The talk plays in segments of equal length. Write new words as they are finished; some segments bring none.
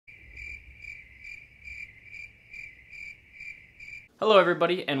Hello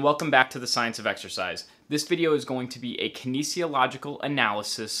everybody and welcome back to the Science of Exercise. This video is going to be a kinesiological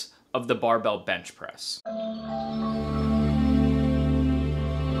analysis of the barbell bench press.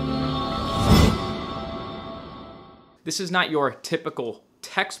 This is not your typical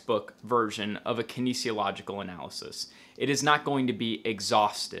textbook version of a kinesiological analysis. It is not going to be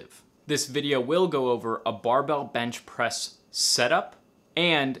exhaustive. This video will go over a barbell bench press setup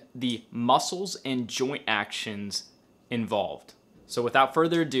and the muscles and joint actions involved. So without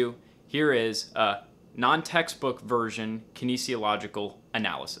further ado, here is a non-textbook version kinesiological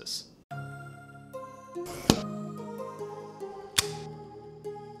analysis.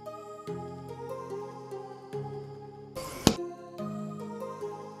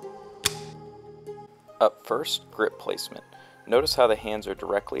 Up first, grip placement. Notice how the hands are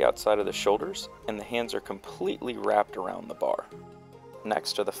directly outside of the shoulders and the hands are completely wrapped around the bar.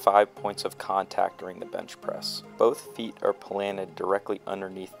 Next are the 5 points of contact during the bench press. Both feet are planted directly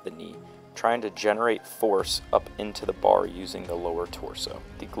underneath the knee, trying to generate force up into the bar using the lower torso.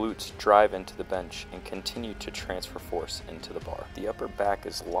 The glutes drive into the bench and continue to transfer force into the bar. The upper back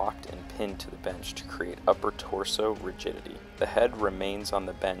is locked and pinned to the bench to create upper torso rigidity. The head remains on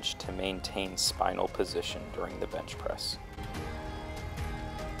the bench to maintain spinal position during the bench press.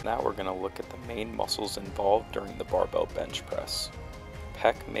 Now we're going to look at the main muscles involved during the barbell bench press.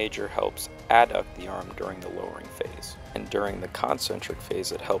 Pec major helps adduct the arm during the lowering phase, and during the concentric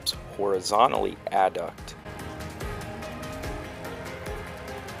phase it helps horizontally adduct.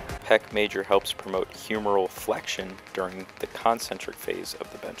 Pec major helps promote humeral flexion during the concentric phase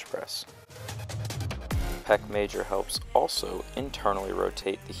of the bench press. Pec major helps also internally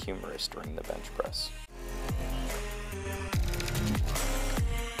rotate the humerus during the bench press.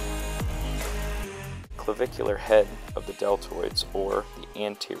 Clavicular head of the deltoids, or the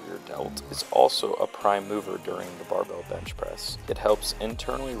anterior delt, is also a prime mover during the barbell bench press. It helps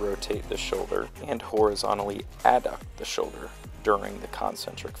internally rotate the shoulder and horizontally adduct the shoulder during the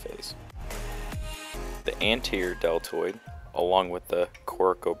concentric phase. The anterior deltoid, along with the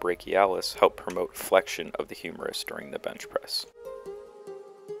coracobrachialis, help promote flexion of the humerus during the bench press.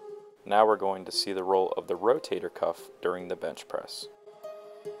 Now we're going to see the role of the rotator cuff during the bench press.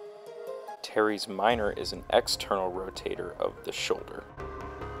 Teres minor is an external rotator of the shoulder.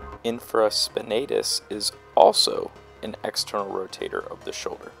 Infraspinatus is also an external rotator of the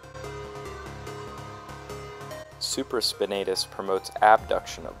shoulder. Supraspinatus promotes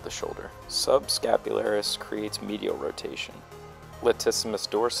abduction of the shoulder. Subscapularis creates medial rotation. Latissimus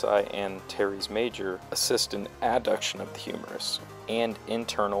dorsi and teres major assist in adduction of the humerus and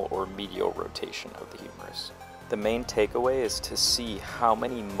internal or medial rotation of the humerus. The main takeaway is to see how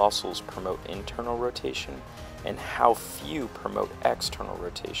many muscles promote internal rotation and how few promote external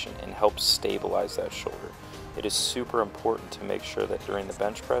rotation and help stabilize that shoulder. It is super important to make sure that during the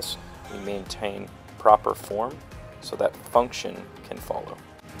bench press we maintain proper form so that function can follow.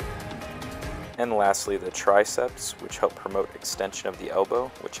 And lastly, the triceps, which help promote extension of the elbow,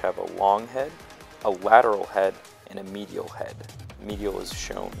 which have a long head, a lateral head, and a medial head. Medial is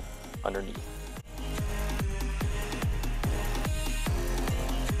shown underneath.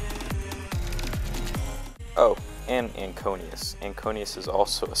 Oh, and anconius. Anconius is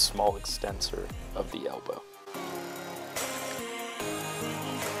also a small extensor of the elbow.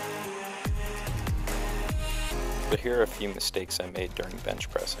 So here are a few mistakes I made during bench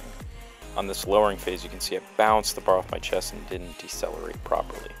pressing. On this lowering phase, you can see I bounced the bar off my chest and didn't decelerate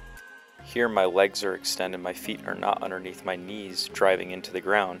properly. Here my legs are extended, my feet are not underneath my knees driving into the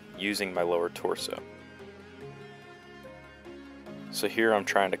ground using my lower torso. So here I'm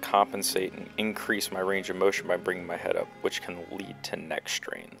trying to compensate and increase my range of motion by bringing my head up, which can lead to neck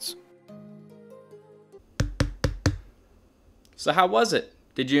strains. So how was it?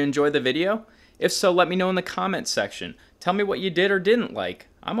 Did you enjoy the video? If so, let me know in the comments section. Tell me what you did or didn't like.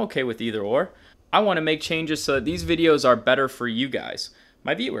 I'm okay with either or. I want to make changes so that these videos are better for you guys,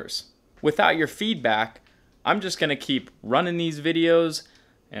 my viewers. Without your feedback, I'm just going to keep running these videos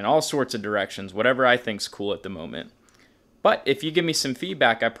in all sorts of directions, whatever I think's cool at the moment. But if you give me some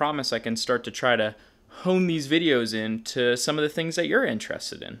feedback, I promise I can start to try to hone these videos into some of the things that you're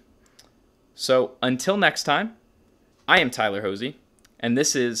interested in. So until next time, I am Tyler Hosey, and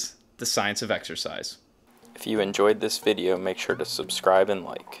this is the Science of Exercise. If you enjoyed this video, make sure to subscribe and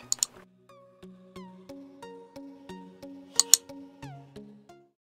like.